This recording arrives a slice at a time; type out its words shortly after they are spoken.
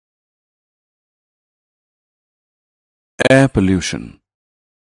Air pollution.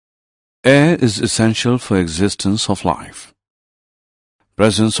 Air is essential for existence of life.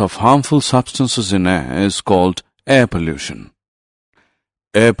 Presence of harmful substances in air is called air pollution.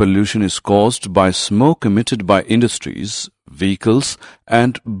 Air pollution is caused by smoke emitted by industries, vehicles,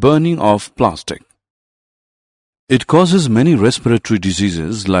 and burning of plastic. It causes many respiratory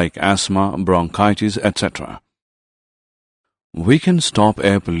diseases like asthma, bronchitis, etc. We can stop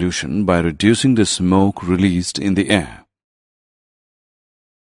air pollution by reducing the smoke released in the air.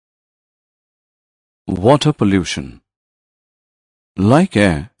 Water pollution. Like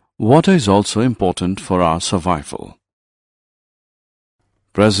air, water is also important for our survival.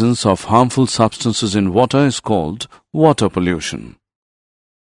 Presence of harmful substances in water is called water pollution.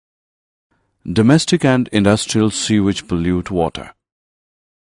 Domestic and industrial sewage pollute water.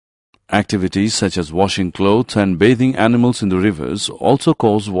 Activities such as washing clothes and bathing animals in the rivers also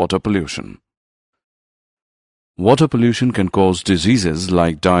cause water pollution. Water pollution can cause diseases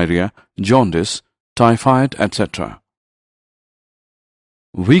like diarrhea, jaundice, typhoid, etc.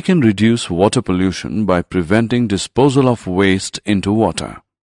 We can reduce water pollution by preventing disposal of waste into water.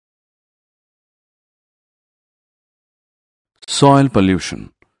 Soil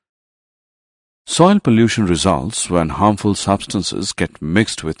pollution. Soil pollution results when harmful substances get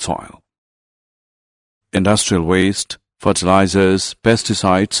mixed with soil. Industrial waste, fertilizers,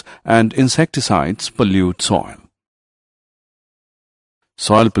 pesticides, and insecticides pollute soil.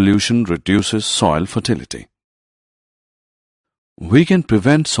 Soil pollution reduces soil fertility. We can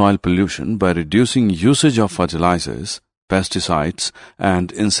prevent soil pollution by reducing usage of fertilizers, pesticides,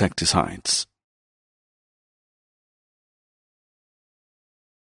 and insecticides.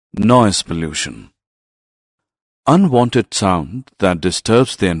 Noise pollution. Unwanted sound that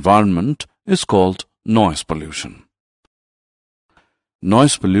disturbs the environment is called noise pollution.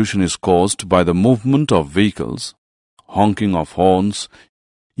 Noise pollution is caused by the movement of vehicles, honking of horns,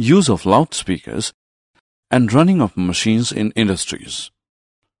 use of loudspeakers, and running of machines in industries.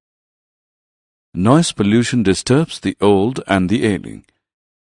 Noise pollution disturbs the old and the ailing.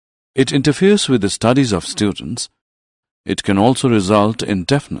 It interferes with the studies of students. It can also result in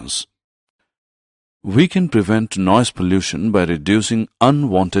deafness. We can prevent noise pollution by reducing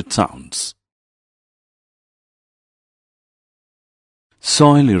unwanted sounds.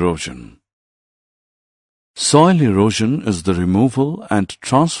 Soil erosion. Soil erosion is the removal and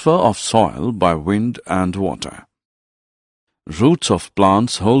transfer of soil by wind and water. Roots of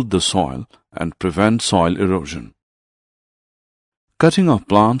plants hold the soil and prevent soil erosion. Cutting of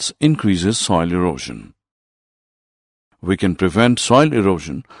plants increases soil erosion. We can prevent soil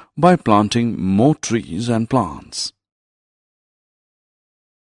erosion by planting more trees and plants.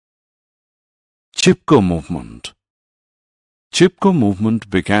 Chipko movement. Chipko movement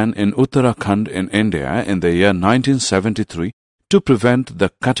began in Uttarakhand in India in the year 1973 to prevent the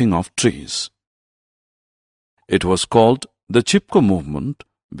cutting of trees. It was called the Chipko movement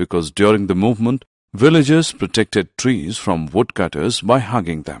because during the movement, villagers protected trees from woodcutters by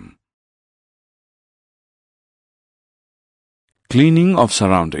hugging them. Cleaning of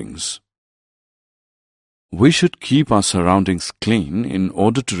surroundings. We should keep our surroundings clean in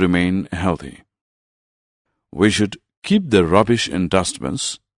order to remain healthy. We should keep the rubbish in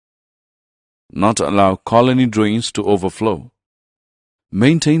dustbins, not allow colony drains to overflow,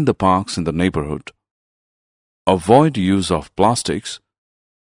 maintain the parks in the neighborhood, avoid use of plastics,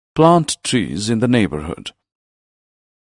 plant trees in the neighborhood.